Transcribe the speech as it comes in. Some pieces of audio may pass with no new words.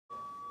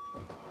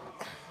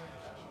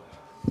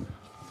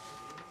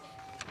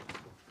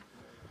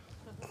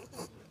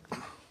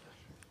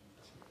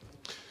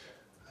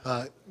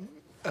Uh,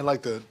 I'd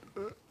like to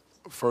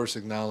first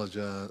acknowledge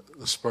the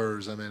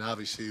Spurs. I mean,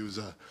 obviously it was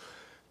a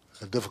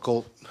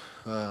difficult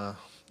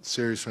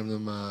series from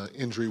them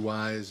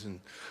injury-wise and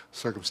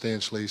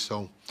circumstantially.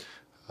 So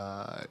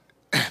uh,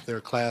 they're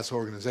a class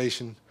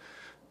organization.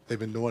 They've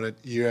been doing it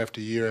year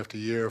after year after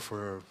year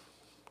for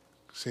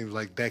seems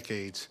like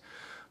decades.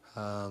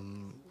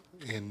 And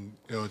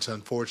it's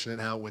unfortunate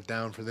how it went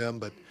down for them,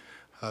 but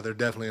they're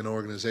definitely an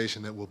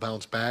organization that will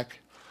bounce back.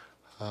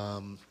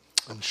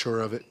 I'm sure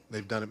of it.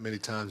 They've done it many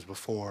times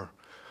before.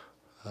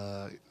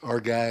 Our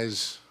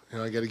guys,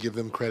 I got to give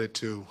them credit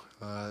too.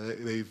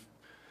 They've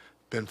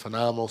been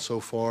phenomenal so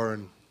far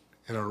in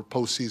our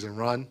postseason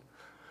run.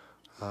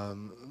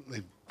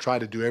 They've tried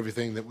to do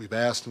everything that we've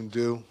asked them to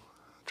do.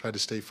 Tried to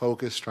stay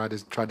focused. Tried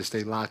to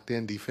stay locked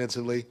in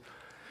defensively,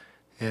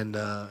 and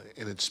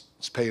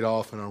it's paid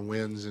off in our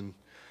wins and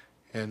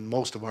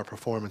most of our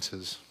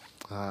performances.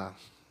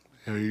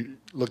 You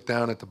look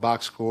down at the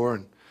box score,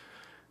 and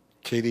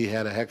KD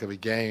had a heck of a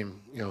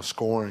game.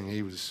 Scoring.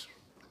 He was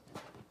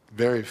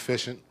very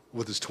efficient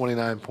with his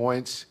 29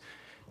 points.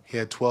 He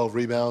had 12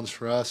 rebounds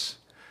for us.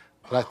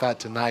 But I thought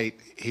tonight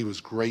he was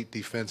great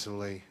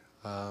defensively.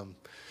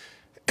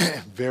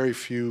 Very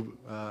few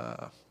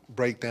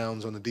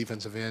breakdowns on the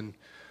defensive end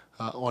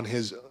on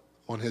his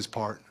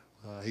part.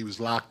 He was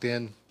locked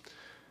in.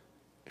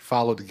 He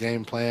followed the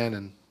game plan,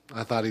 and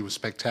I thought he was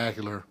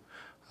spectacular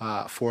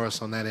for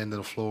us on that end of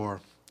the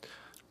floor.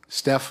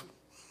 Steph,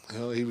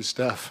 he was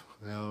Steph.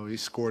 He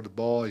scored the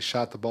ball. He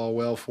shot the ball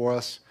well for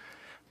us,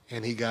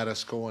 and he got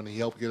us going. He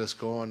helped get us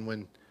going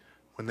when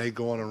they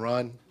go on a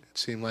run. It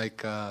seemed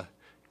like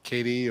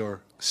KD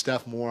or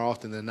Steph more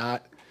often than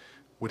not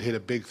would hit a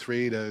big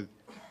three to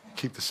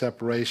keep the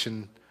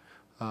separation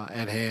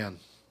at hand.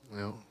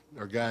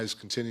 Our guys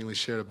continually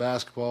share the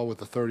basketball with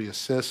the 30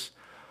 assists.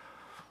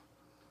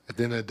 At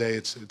the end of the day,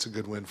 it's a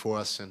good win for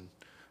us, and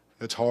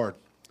it's hard.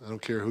 I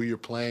don't care who you're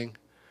playing.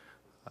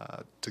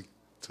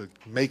 To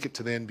make it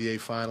to the NBA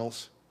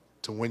Finals,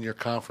 to win your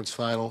conference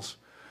finals,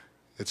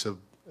 it's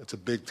a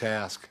big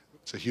task.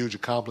 It's a huge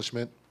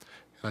accomplishment,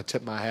 and I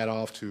tip my hat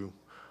off to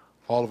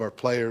all of our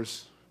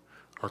players.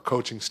 Our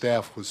coaching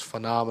staff was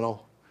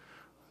phenomenal,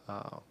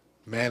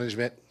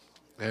 management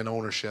and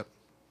ownership,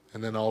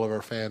 and then all of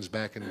our fans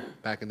back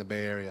in the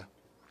Bay Area.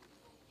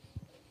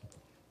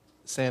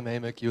 Sam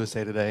Amick,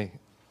 USA Today.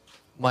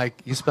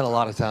 Mike, you spent a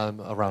lot of time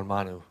around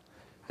Manu,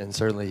 and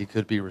certainly he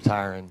could be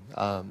retiring.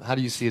 How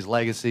do you see his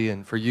legacy,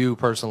 and for you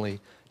personally,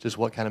 just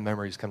what kind of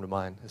memories come to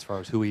mind as far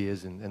as who he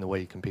is and the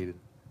way he competed?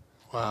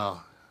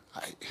 Wow.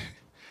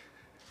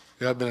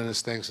 I've been in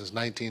this thing since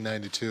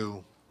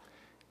 1992,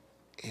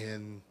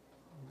 and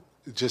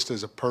just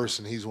as a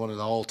person, he's one of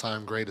the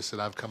all-time greatest that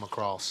I've come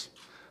across.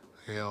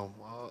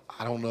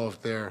 I don't know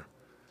if there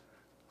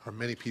are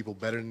many people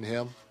better than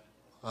him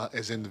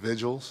as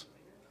individuals.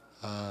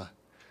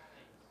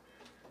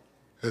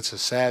 It's a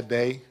sad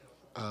day.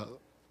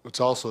 It's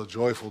also a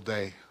joyful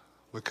day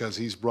because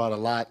he's brought a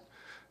lot,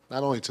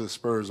 not only to the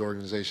Spurs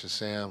organization,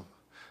 Sam,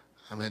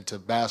 to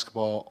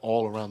basketball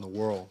all around the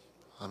world.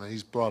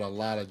 He's brought a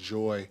lot of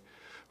joy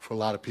for a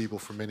lot of people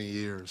for many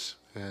years.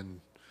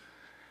 And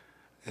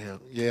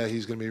yeah,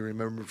 he's going to be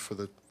remembered for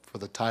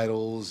the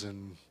titles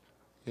and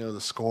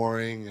the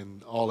scoring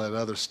and all that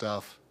other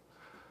stuff.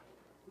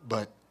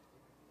 But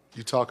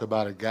you talk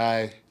about a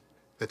guy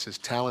that's as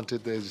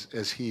talented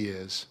as he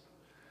is,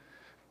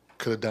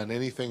 could have done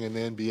anything in the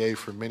NBA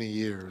for many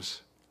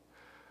years.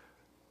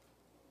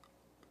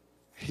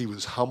 He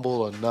was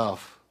humble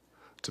enough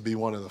to be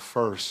one of the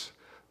first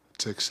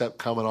to accept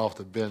coming off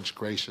the bench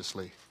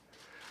graciously.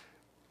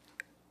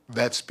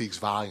 That speaks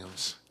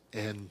volumes.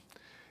 And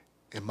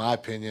in my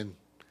opinion,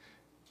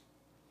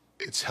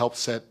 it's helped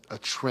set a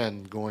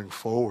trend going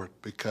forward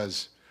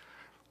because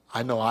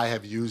I know I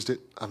have used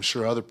it. I'm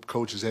sure other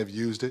coaches have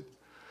used it.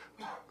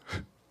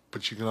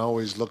 But you can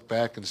always look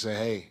back and say,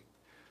 hey,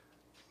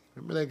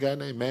 remember that guy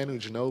named Manu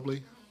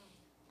Ginobili?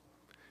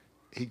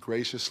 He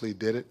graciously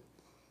did it,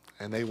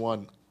 and they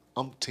won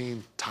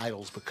umpteen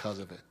titles because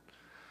of it.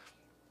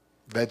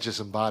 That just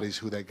embodies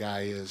who that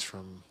guy is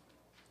from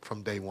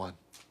day one.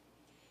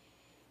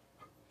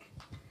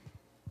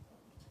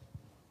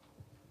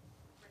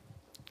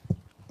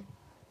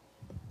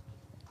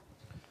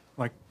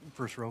 Mike,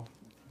 first row.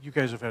 You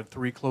guys have had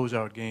 3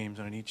 closeout games,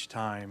 and in each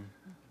time,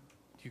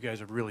 you guys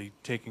have really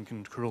taken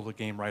control of the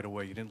game right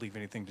away. You didn't leave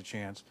anything to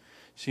chance.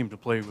 You seemed to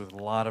play with a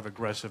lot of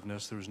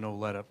aggressiveness. There was no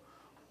let-up.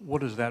 What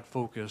does that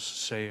focus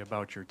say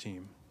about your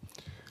team?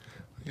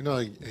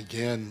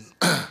 Again,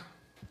 in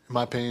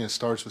my opinion, it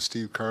starts with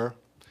Steve Kerr.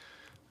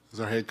 He's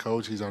our head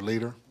coach. He's our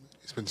leader.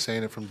 He's been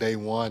saying it from day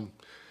one.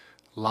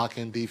 Lock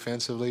in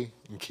defensively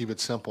and keep it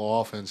simple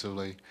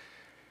offensively.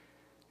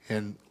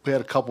 And we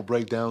had a couple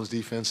breakdowns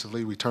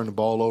defensively. We turned the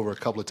ball over a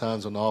couple of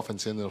times on the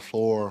offense end of the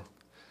floor.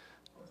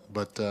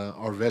 But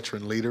our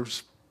veteran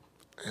leaders,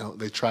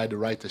 they tried to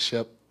right the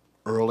ship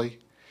early,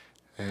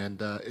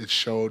 and it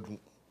showed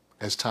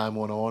as time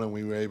went on, and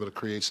we were able to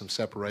create some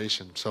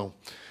separation. So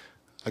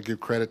I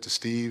give credit to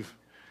Steve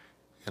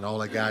and all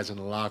the guys in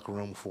the locker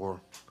room for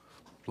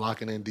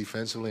locking in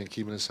defensively and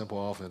keeping it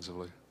simple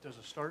offensively. Does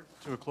a start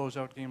to a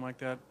closeout game like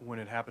that, when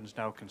it happens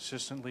now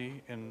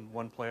consistently in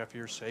one playoff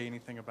year, say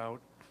anything about?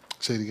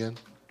 Say it again.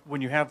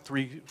 When you have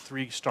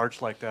three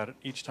starts like that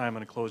each time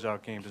in a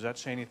closeout game, does that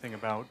say anything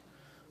about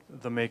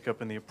the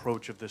makeup and the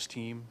approach of this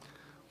team?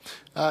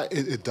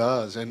 It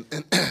does, and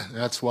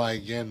that's why,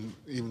 again,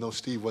 even though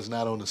Steve was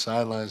not on the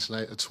sidelines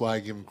tonight, that's why I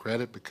give him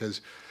credit,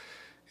 because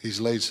he's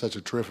laid such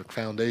a terrific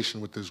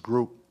foundation with this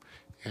group,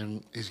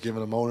 and he's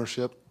given them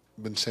ownership.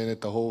 I've been saying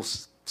it the whole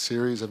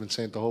series. I've been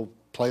saying it the whole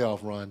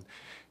playoff run,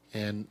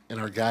 and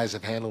our guys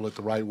have handled it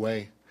the right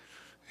way.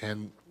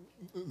 And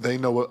they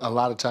know, a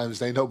lot of times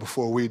they know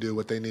before we do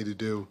what they need to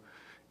do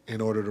in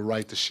order to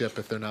right the ship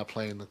if they're not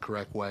playing the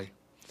correct way.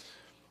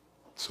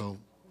 So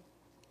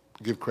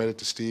give credit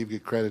to Steve,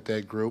 give credit to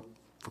that group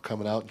for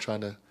coming out and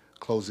trying to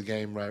close the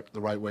game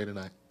the right way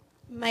tonight.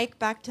 Mike,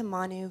 back to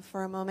Manu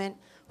for a moment.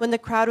 When the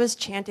crowd was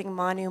chanting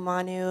Manu,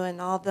 Manu, and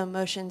all the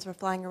emotions were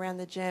flying around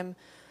the gym,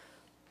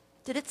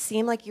 did it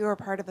seem like you were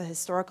part of a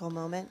historical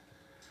moment?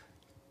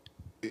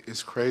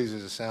 As crazy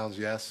as it sounds,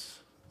 yes.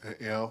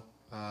 I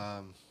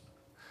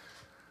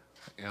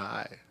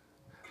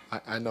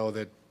know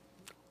that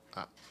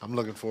I'm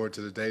looking forward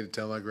to the day to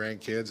tell my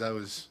grandkids I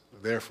was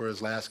there for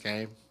his last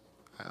game.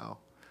 A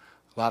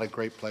lot of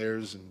great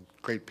players and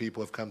great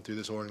people have come through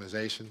this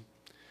organization.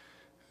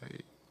 You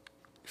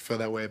feel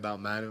that way about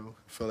Manu. You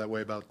feel that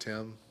way about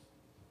Tim.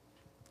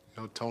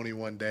 Tony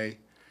one day,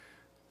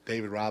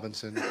 David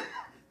Robinson. It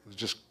was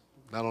just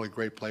not only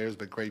great players,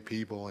 but great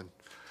people. And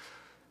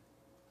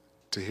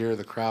to hear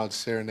the crowd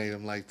serenade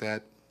them like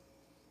that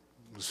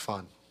was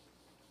fun.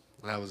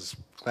 And I was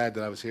glad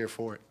that I was here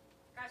for it.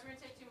 Guys, we're going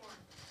to take two more.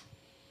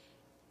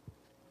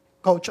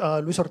 Coach,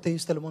 Luis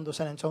Ortiz, Telemundo,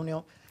 San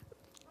Antonio.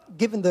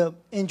 Given the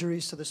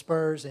injuries to the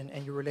Spurs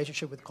and your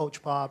relationship with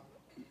Coach Pop,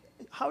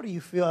 how do you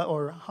feel,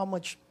 or how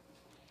much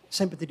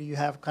sympathy do you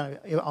have, kind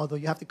of, although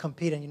you have to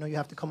compete and you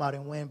have to come out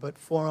and win, but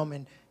for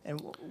him,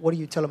 and what do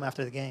you tell him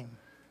after the game?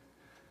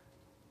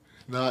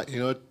 No,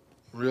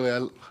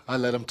 really, I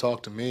let him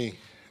talk to me.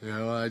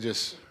 I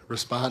just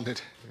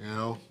responded.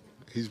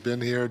 He's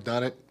been here,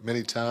 done it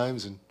many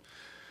times, and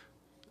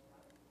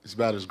he's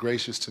about as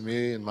gracious to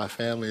me and my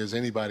family as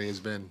anybody has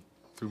been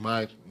through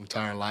my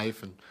entire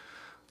life. And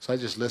so I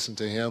just listened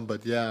to him.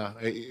 But, yeah,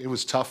 it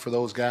was tough for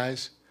those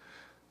guys.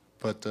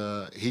 But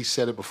he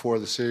said it before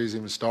the series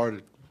even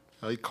started.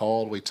 He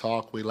called, we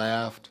talked, we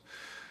laughed.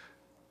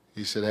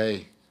 He said,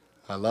 hey,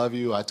 I love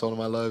you. I told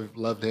him I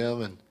loved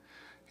him. And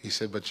he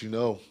said, but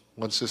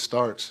once this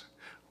starts,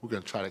 we're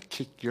going to try to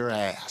kick your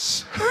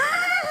ass.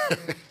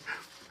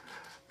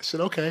 I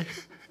said, okay,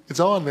 it's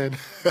on then.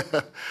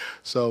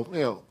 So,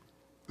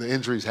 the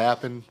injuries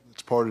happen.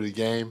 It's part of the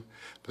game.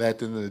 But at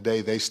the end of the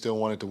day, they still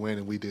wanted to win,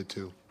 and we did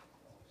too.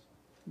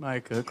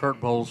 Mike,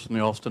 Kurt Bowles from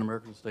the Austin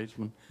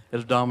American-Statesman,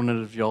 as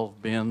dominant as y'all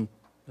have been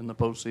in the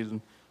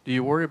postseason, do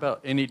you worry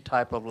about any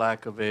type of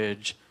lack of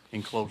edge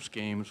in close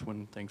games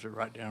when things are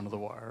right down to the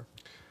wire?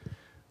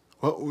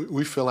 Well,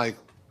 we feel like,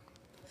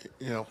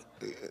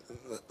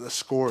 the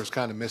score is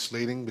kind of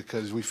misleading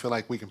because we feel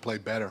like we can play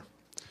better.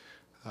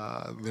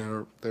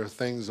 There are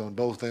things on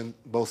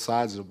both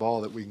sides of the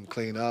ball that we can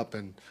clean up,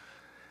 and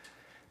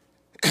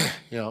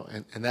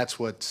and that's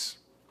what's,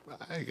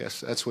 I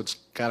guess that's what's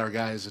got our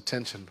guys'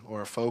 attention or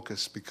our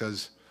focus,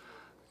 because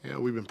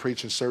we've been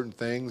preaching certain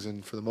things,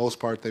 and for the most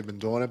part they've been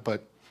doing it,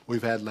 but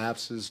we've had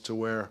lapses to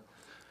where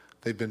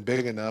they've been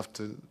big enough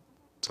to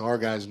our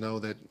guys know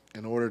that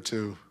in order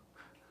to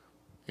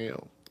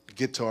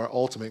get to our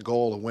ultimate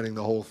goal of winning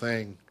the whole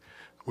thing,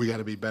 we got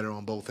to be better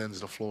on both ends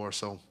of the floor.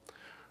 So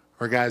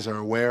our guys are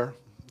aware.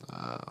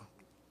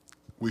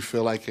 We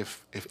feel like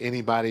if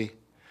anybody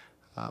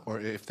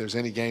or if there's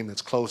any game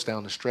that's close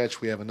down the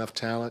stretch, we have enough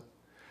talent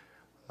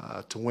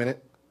to win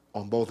it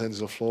on both ends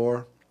of the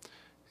floor,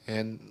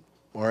 and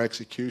our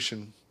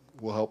execution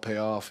will help pay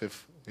off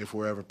if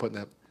we're ever put in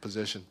that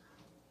position.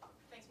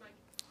 Thanks, Mike.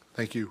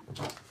 Thank you.